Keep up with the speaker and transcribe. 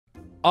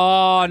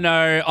Oh,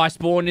 no. I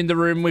spawned in the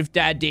room with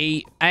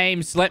Daddy.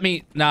 Ames, let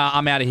me... Nah,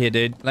 I'm out of here,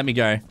 dude. Let me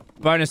go.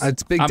 Bonus.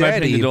 It's Big I'm Daddy.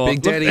 opening the door.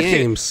 Big Daddy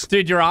Ames.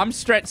 Dude, your arms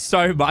stretch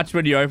so much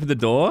when you open the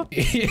door.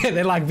 Yeah,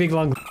 they're like big,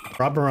 long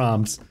rubber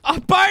arms. Oh,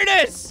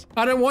 bonus!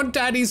 I don't want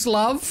Daddy's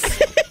love.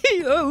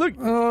 Oh, look.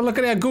 Oh, look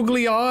at our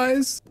googly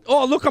eyes.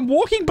 Oh, look, I'm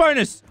walking,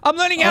 bonus. I'm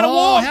learning how to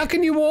walk. How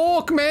can you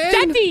walk, man?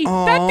 Daddy,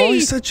 Oh, Daddy,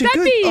 he's such a Daddy.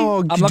 good...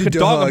 Oh, I'm like a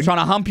dog. I'm hug. trying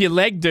to hump your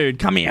leg, dude.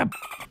 Come here.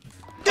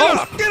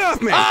 Get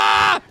off me!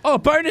 Ah! Oh,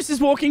 bonus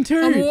is walking too.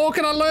 I'm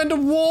walking. I learned to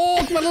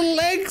walk. My little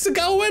legs are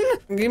going.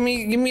 Give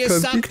me a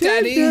suck,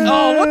 Daddy.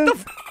 Oh, what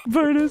the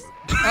bonus?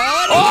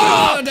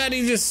 Oh,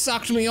 Daddy just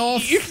sucked me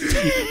off.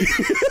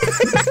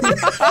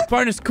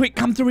 Bonus, quick,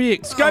 come through here.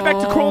 Let's go back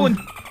to crawling.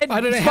 I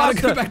don't know how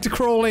to go back to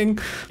crawling.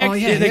 Oh,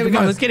 yeah, there we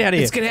go. Let's get out of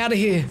here. Let's get out of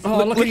here.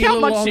 Oh, look at your how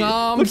little much long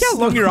arms. Look how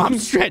long your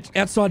arms stretch.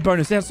 Outside,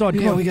 bonus, outside.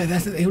 Come There on. we go.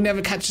 He'll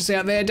never catch us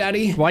out there,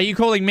 Daddy. Why are you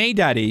calling me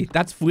Daddy?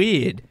 That's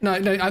weird. No,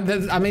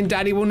 I mean,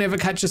 Daddy will never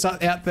catch us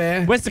out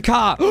there. Where's the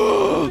car?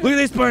 Look at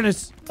this,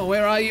 bonus. Oh,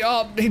 where are you?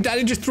 Oh,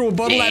 Daddy just threw a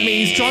bottle at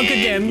me. He's drunk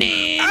again.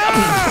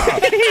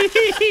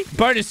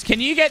 Bonus, can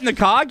you get in the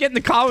car? Get in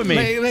the car with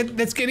me.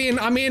 Let's get in.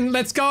 I'm in.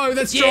 Let's go.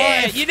 Let's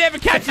Yeah, drive. you never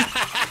catch us.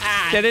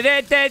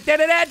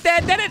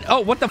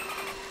 Oh, what the?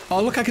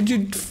 Oh, look, I can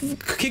do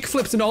kick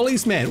flips and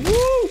ollies, man. Woo!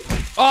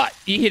 Oh,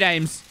 you hit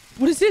Ames.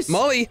 What is this?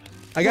 Molly,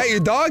 I got your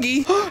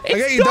doggy. I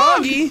It's got your dog.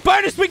 doggy.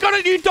 Bonus, we got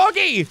a new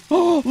doggy.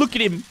 Oh, look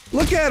at him.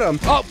 Look at him.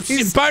 Oh,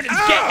 shit, Bonus,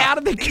 get out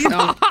of the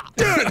car.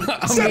 Dude,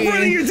 stop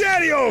running your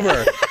daddy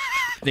over.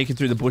 Sneaking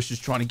through the bushes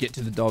trying to get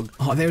to the dog.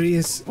 Oh, there he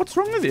is. What's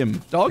wrong with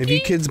him? Doggy? Have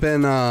you kids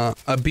been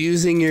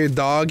abusing your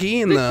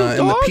doggy in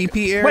the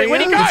pee-pee area? Wait,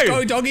 where'd he go? Let's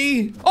go,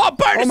 doggy. Oh,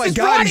 Bonus Oh my is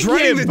God, he's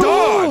riding riding him. the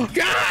dog.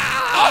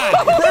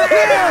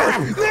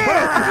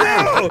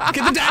 No!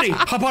 Get the daddy.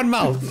 Hop on,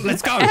 Mel.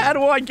 Let's go. How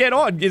do I get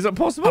on? Is it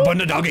possible? Hop on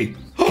the doggy.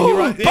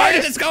 Yeah,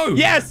 let's go.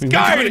 Yes, We're go!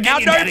 coming to get Our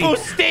you, Daddy. noble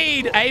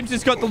steed! Ames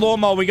has got the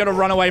lawnmower. We gotta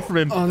run away from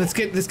him. Oh, let's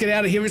get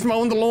out of here. He's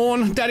mowing the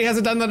lawn. Daddy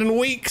hasn't done that in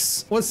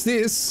weeks. What's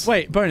this?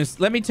 Wait, Bonus,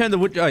 let me turn the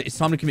wood. Oh, it's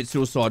time to commit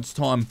suicide. It's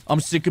time. I'm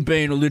sick of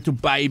being a little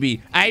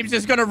baby. Ames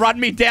is gonna run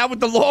me down with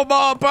the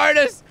lawnmower,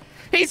 Bonus!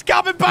 He's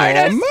coming,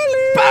 Bonus!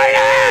 Molly!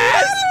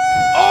 Bonus!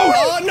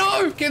 Oh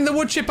no! Get in the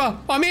wood chipper.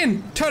 I'm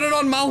in. Turn it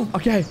on, Mel.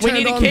 Okay, we Turn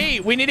need it a on. key.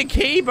 We need a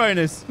key,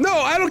 Bonus. No,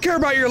 I don't care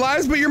about your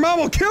lives, but your mom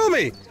will kill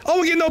me. I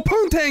won't get no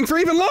poontang for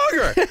even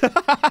longer.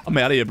 I'm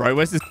out of here, bro.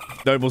 Where's this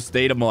noble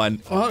steed of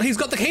mine? Oh, he's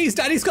got the keys.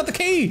 Daddy's got the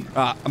key.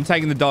 I'm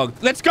taking the dog.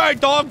 Let's go,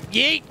 dog.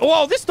 Yeet.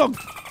 Oh, this dog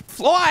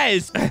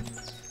flies.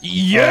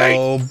 Yeet.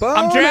 Oh,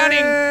 I'm drowning.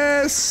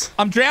 bonus.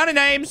 I'm drowning,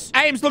 Ames.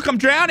 Ames, look, I'm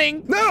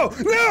drowning. No,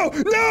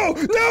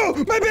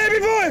 my baby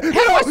boy.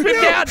 How do I swim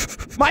no. down?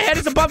 My head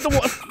is above the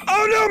water.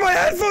 Oh no, my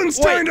headphones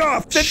Wait, turned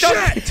off. The Shit.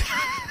 dog.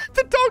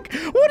 The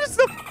dog. What is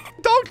the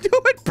dog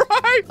doing, bro?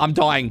 I'm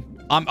dying.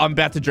 I'm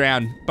about to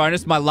drown.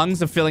 Bonus, my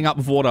lungs are filling up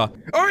with water.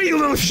 Are you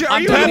little shit? Are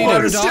I'm you in the purple.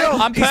 water Don't die.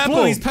 still? I'm He's purple.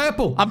 blue. He's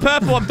purple. I'm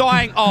purple. I'm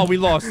dying. Oh, we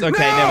lost. Okay,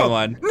 No! never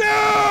mind.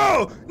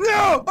 No!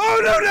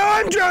 Oh no,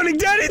 I'm drowning.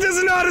 Daddy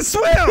doesn't know how to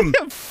swim.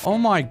 Oh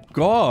my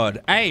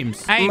God,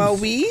 Ames.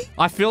 Maui?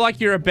 I feel like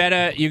you're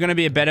gonna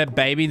be a better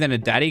baby than a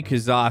daddy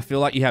because I feel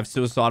like you have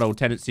suicidal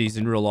tendencies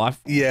in real life.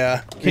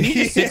 Yeah. Can you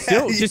just sit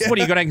still? Just yeah. what?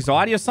 You got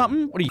anxiety or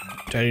something? What are you?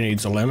 Daddy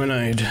needs a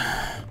lemonade.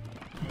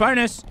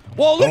 Bonus.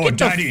 Whoa, look at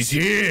Daddy's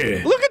here.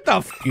 the. Look at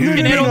the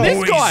fucking head on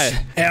this guy.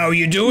 How are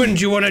you doing?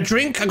 Do you want a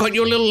drink? I got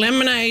your little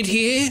lemonade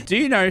here. Do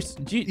you know?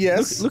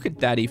 Yes. Look at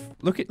Daddy.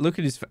 Look at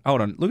his. Hold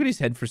on. Look at his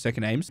head for a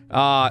second, Ames.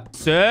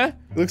 Sir.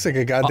 Looks like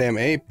a goddamn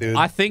ape, dude.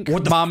 I think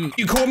What the Mum.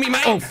 You call me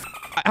mate? Oh,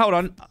 hold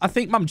on. I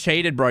think Mum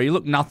cheated, bro. You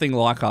look nothing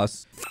like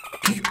us.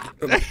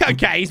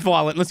 Okay, he's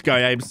violent. Let's go,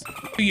 Ames.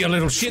 You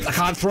little shit. I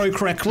can't throw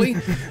correctly.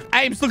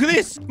 Ames, look at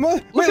this.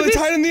 Wait, let's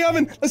hide in the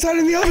oven. Let's hide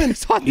in the oven.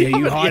 It's on the Yeah, you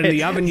oven. hide Yeah. in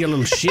the oven, you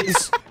little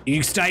shits.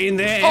 You stay in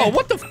there. Oh,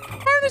 what the?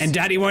 Bonus? And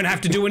Daddy won't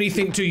have to do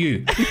anything to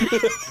you.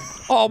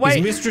 Oh, His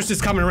wait. mistress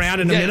is coming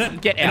around in a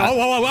minute. get And out.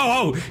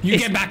 whoa. You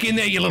get back in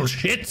there, you little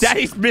shits.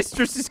 Daddy's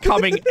mistress is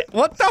coming.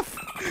 What the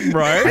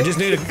bro? I just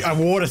need a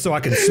water so I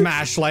can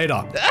smash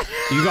later.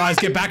 You guys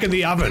get back in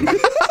the oven.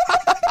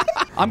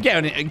 I'm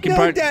getting it. No,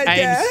 Bro,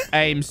 Dada.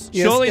 Ames.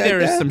 Yes, Surely there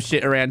is Dada. some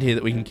shit around here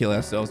that we can kill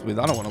ourselves with.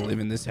 I don't want to live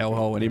in this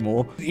hellhole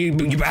anymore. You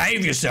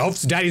behave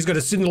yourselves. Daddy's got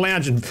to sit in the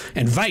lounge and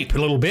vape a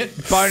little bit.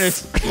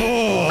 Bonus.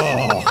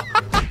 Oh,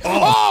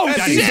 Oh,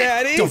 Daddy's shit.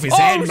 Daddy. off his Oh,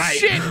 hand, mate.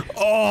 shit.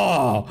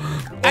 Oh,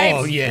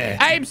 Ames, yeah.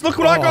 Ames, look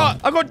what I got.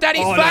 I got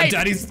Daddy's Oh, vape. no,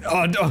 Daddy's.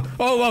 Well,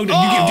 you give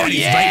Oh, Daddy's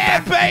yeah,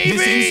 vape back baby.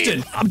 this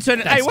instant. I'm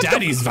turning. That's Hey, what's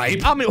Daddy's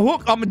vape. I'm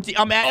hooked.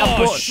 I'm out.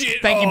 I'm Oh, bought.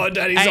 shit. Thank you.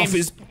 Daddy's Ames, off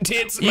his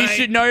tits, You mate.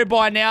 should know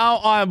by now.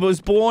 I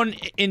was born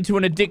into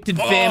an addicted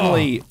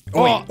family.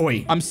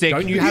 Oi. I'm sick.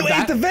 Don't you You have ate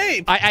that? the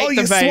vape. I ate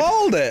you the vape.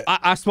 swallowed it.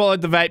 I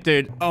swallowed the vape,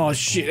 dude. Oh,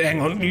 shit.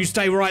 Hang on. You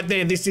stay right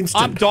there this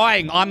instant. I'm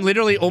dying. I'm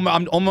literally almost.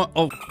 I'm almost.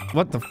 Oh,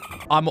 what the?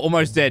 I'm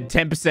almost dead.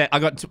 10%. I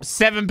got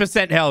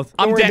 7% health.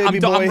 I'm worry, dead. baby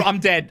boy. I'm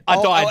dead.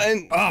 I died.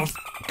 And Oh,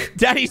 fuck?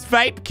 Daddy's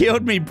vape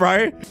killed me,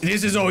 bro.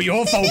 This is all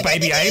your fault,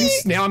 baby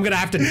Ames. Now I'm gonna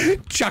have to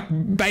chuck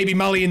baby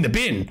Molly in the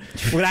bin.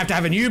 We're gonna have to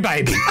have a new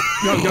baby.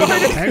 No,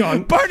 hang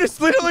on. Bonus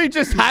literally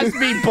just has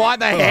me by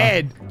the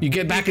head. You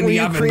get back in the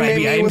oven,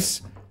 baby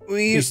Ames.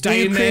 You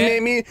stay in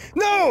there. Me?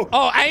 No!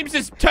 Oh, Ames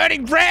is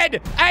turning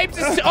red. Ames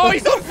is... Oh,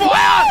 he's on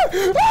fire.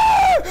 Oh,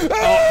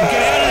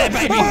 get out of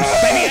there, baby.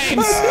 Baby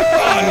Ames.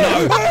 Oh,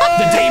 no.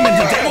 The demon,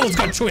 the devil's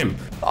got to him.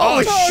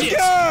 Oh, shit.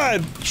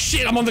 God!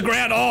 Shit, I'm on the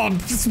ground. Oh, I'm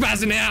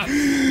spazzing out.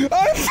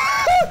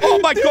 Oh,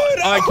 my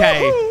God. Okay.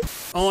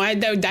 Oh,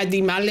 hello,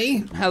 Daddy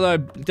Molly. Hello,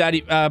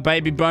 Daddy,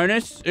 baby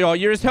Bonus. Oh,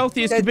 you're as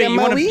healthy as can be.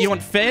 You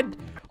want fed?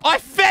 I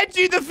fed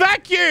you the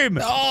vacuum!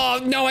 Oh,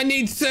 no, I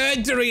need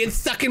surgery. It's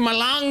stuck in my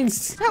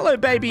lungs. Hello,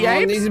 baby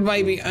Ames. Oh, this is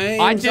baby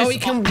Ames. Oh, he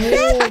can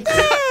walk.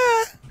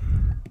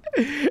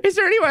 Is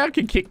there any way I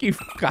can kick you?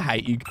 I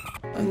hate you.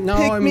 No,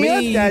 Pick me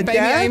up, baby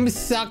Dad. Ames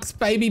sucks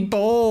baby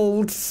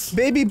balls.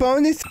 Baby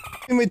Bonus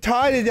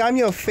retarded. I'm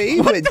your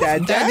favorite,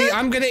 Dad. Daddy,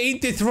 I'm gonna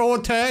eat this raw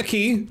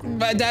turkey.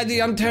 But Daddy,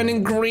 I'm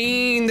turning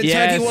green. The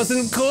turkey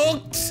wasn't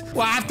cooked.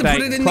 Well, I have to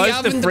put it in the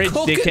oven the fridge, to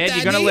cook dickhead. it,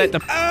 Daddy. You're gonna let the...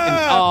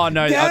 oh,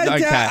 no. Dad,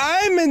 okay.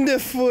 I'm in the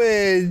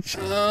fridge.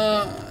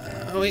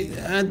 Wait,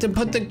 I had to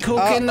put the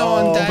cooking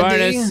on,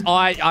 Daddy. Bonus,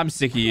 I'm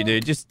sick of you,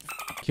 dude. Just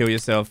kill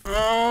yourself.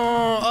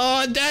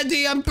 Oh,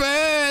 Daddy, I'm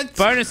burnt.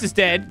 Bonus is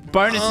dead.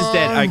 Bonus is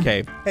dead.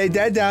 Okay. Hey,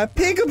 Dad,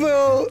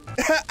 Peekaboo.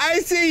 I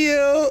see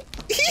you.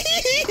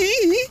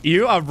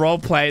 You are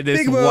role-playing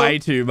this Peekaboo. way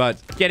too much.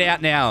 Get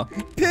out now.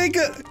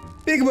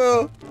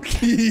 Peekaboo.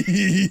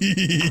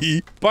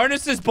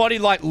 Bonus's body,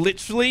 like,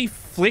 literally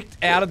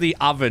flicked out of the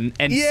oven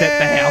and set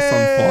the house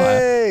on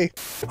fire.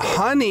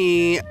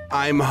 Honey,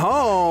 I'm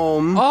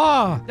home.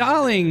 Oh,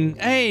 darling.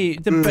 Hey,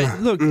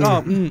 look.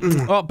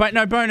 But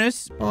no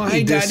bonus. Oh,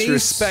 hey, Daddy.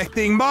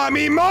 Disrespecting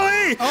Mommy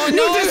Molly. Oh,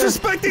 no. You're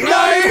disrespecting No,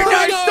 Mommy no,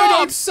 Molly. stop.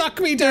 Don't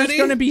suck me, Daddy. There's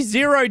going to be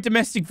 0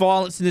 domestic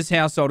violence in this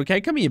household, okay?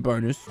 Come here,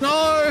 Bonus.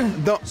 No.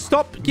 Don't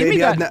Stop. Give me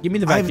that. Give me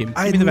the vacuum.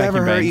 I've Give me the never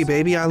vacuum, hurt you, babes.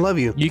 baby. I love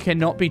you. You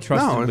cannot be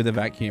trusted No. with a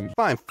vacuum.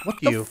 Fine.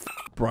 Fuck you.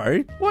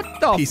 Bro. What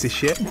the Piece of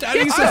shit.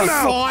 Daddy's I a don't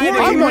know.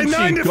 fighter. Working my want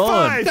 9 you to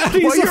gone. 5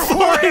 Daddy's while a your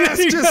whore ass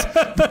fighter. just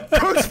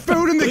cooks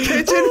food in the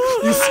kitchen.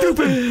 You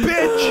stupid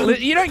bitch.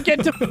 You don't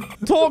get to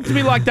talk to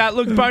me like that.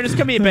 Look, Bonus,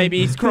 come here, baby.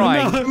 He's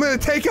crying. I'm gonna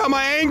take out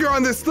my anger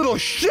on this little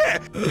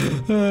shit.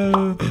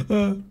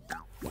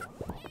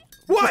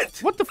 What?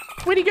 What the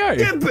where'd he go?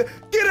 Get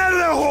out of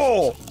that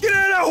hole! Get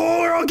out of that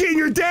hole or I'll get in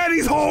your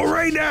daddy's hole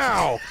right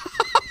now!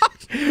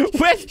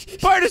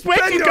 Bonus,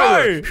 where'd you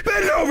go?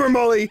 Bend over,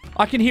 Molly!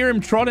 I can hear him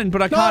trotting,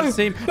 but I can't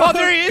see him. Oh,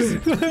 there he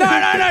is!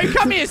 No,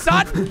 come here,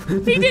 son!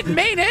 He didn't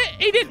mean it!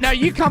 He didn't. No,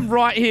 you come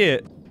right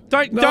here.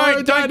 Don't do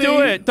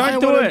it!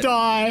 Don't do it!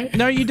 Die.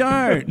 No, you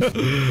don't.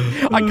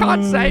 I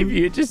can't save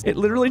you. It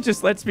literally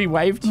just lets me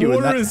wave to you.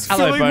 Water is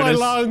Hello, filling my Bonus.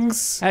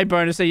 lungs. Hey,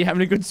 Bonus, are you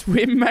having a good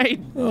swim, mate?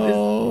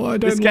 Oh, I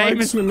don't This game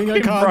like is swimming.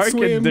 I can't broken,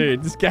 swim.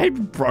 dude. This game's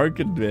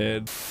broken,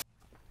 man.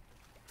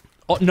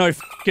 Oh, no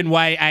fucking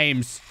way,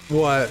 Ames.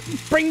 What?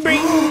 Bring.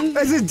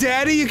 As a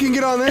daddy, you can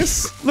get on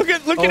this? Look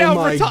at Oh how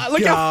my retired.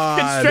 Look how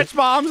fucking God. stretched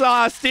my arms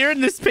are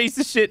steering this piece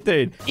of shit,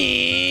 dude.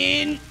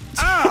 In.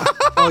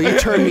 Oh, you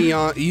turned me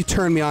on. You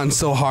turned me on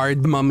so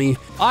hard, mummy.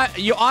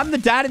 I'm the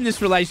dad in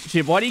this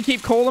relationship. Why do you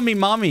keep calling me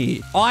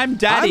mummy? I'm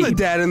daddy. I'm the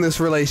dad in this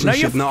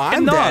relationship. No,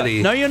 I'm not.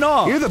 daddy. No, you're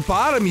not. You're the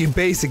bottom, you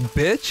basic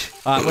bitch.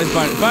 Where's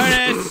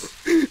Bonus?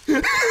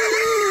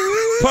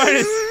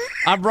 Bonus.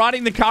 I'm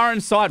riding the car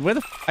inside. Where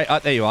the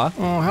there you are.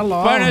 Oh,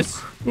 hello.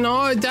 Bonus.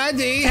 No,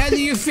 Daddy, how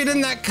do you fit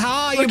in that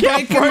car? You're Look how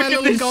breaking my broken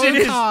little this shit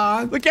is.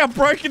 go-kart. Look how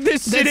broken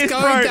this shit Let's is, go,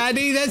 bro.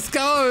 Daddy. Let's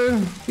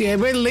go. Yeah,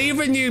 we're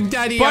leaving you,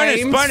 Daddy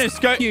Ames. Bonus,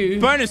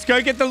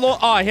 go get the lawn.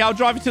 Oh, here, I'll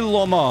drive you to the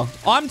lawnmower.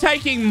 I'm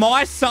taking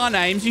my son,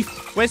 Ames.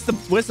 Where's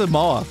the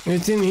mower?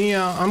 It's in here.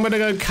 I'm gonna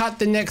go cut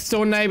the next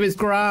door neighbor's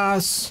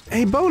grass.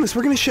 Hey, Bonus,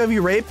 we're gonna shove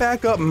you right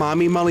back up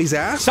Mommy Molly's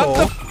asshole.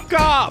 Shut the fuck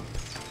up.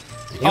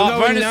 You're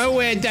going Bonus,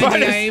 nowhere, Daddy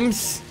Bonus.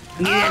 Ames.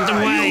 Get out the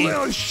way. You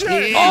little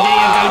shit. Yeah, there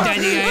you go,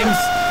 Daddy Ames.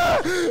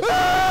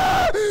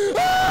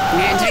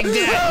 Yeah, take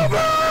that.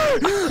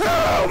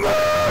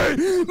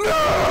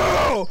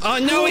 No! Oh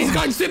no, he's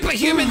gone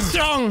superhuman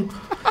strong.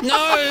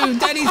 No,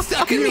 Daddy's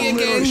sucking me You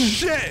little again.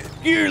 shit!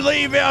 You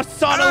leave our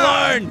son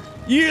alone.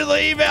 You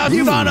leave our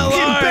You son fucking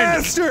alone.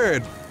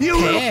 bastard! You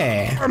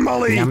Yeah. little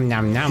Molly! Nom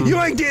nom nom. You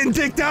ain't getting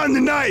dicked down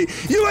tonight!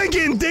 You ain't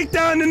getting dicked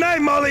down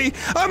tonight, Molly!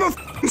 I'm a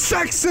f***ing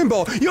sex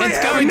symbol! You ain't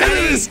Let's go, having none of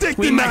Daddy. this dick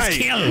We tonight! must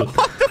kill.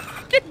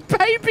 Fucking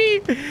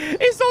baby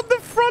is on the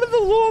front of the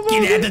lawnmower.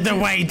 Get out of the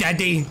way,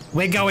 Daddy.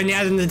 We're going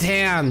out in the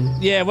town.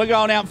 Yeah, we're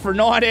going out for a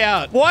night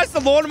out. Why is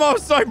the lawnmower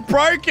so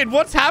broken?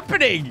 What's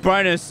happening?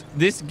 Bonus,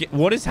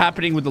 what is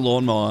happening with the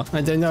lawnmower? I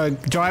don't know.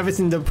 Drive us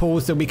in the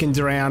pool so we can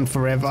drown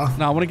forever.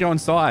 No, I want to go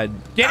inside.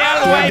 Get out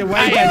of the Get way, out of the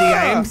way, Ames. Daddy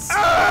Ames.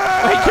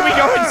 Wait, can we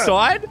go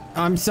inside?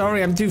 I'm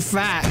sorry, I'm too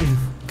fat.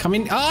 Come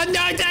in. Oh no,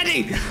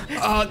 Daddy!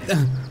 Oh,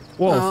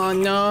 Whoa. oh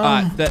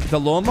no. The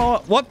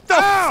lawnmower? What the?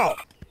 Ow!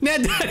 Now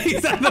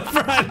Daddy's on the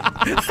front.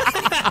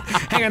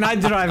 Hang on, I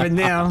drive it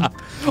now.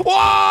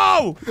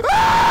 Whoa!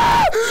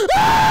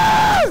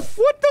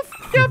 What the?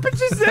 Yeah, but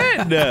just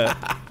then.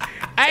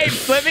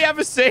 Ames, let me have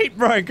a seat,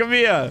 bro. Come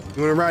here.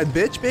 You wanna ride,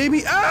 bitch,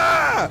 baby?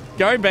 Ah!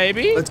 Go,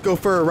 baby. Let's go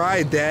for a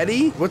ride,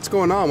 daddy. What's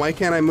going on? Why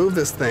can't I move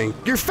this thing?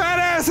 Your fat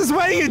ass is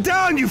weighing you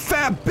down, you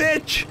fat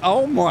bitch!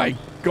 Oh my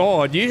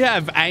God, you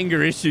have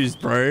anger issues,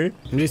 bro.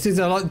 This is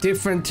a lot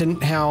different to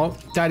how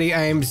Daddy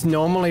Ames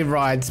normally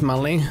rides,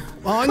 Mully.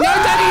 Oh no,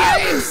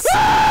 Daddy Ames!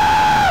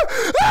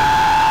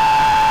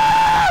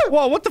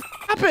 Whoa, what the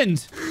f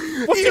happened?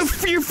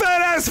 You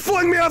fat ass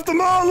flung me off the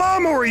mall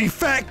lawnmower, you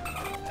fat...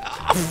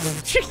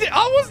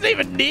 I wasn't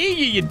even near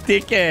you, you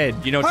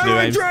dickhead. You know what How to do do,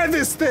 I Ames. drive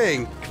this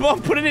thing? Come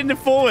on, put it in the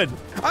forward.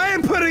 I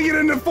am putting it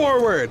in the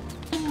forward.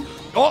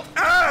 Oh.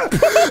 Ah!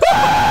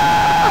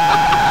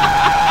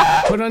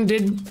 Put on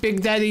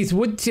Big Daddy's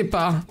wood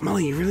chipper.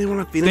 Molly, you really want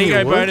to feed There me you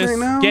your go, work bonus. right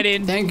now? Get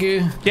in. Thank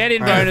you. Get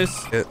in,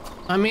 bonus.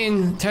 I'm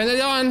in. Turn it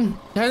on.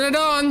 Turn it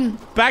on.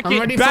 Back I'm in.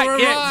 ready Back. for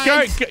a Yeah.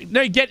 ride.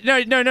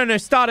 No.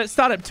 Start it.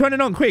 Start it. Turn it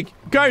on, quick.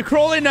 Go.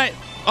 Crawl in.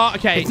 Oh,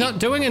 okay. It's not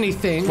doing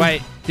anything.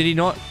 Wait. Did he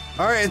not?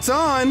 All right, it's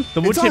on.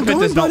 The wood It's chipper ongoing,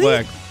 does not buddy.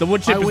 work. The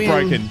wood chipper's win.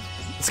 broken.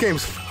 This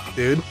game's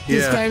dude.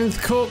 This Yeah. game's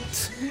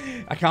cooked.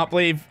 I can't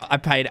believe I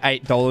paid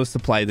 $8 to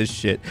play this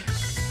shit.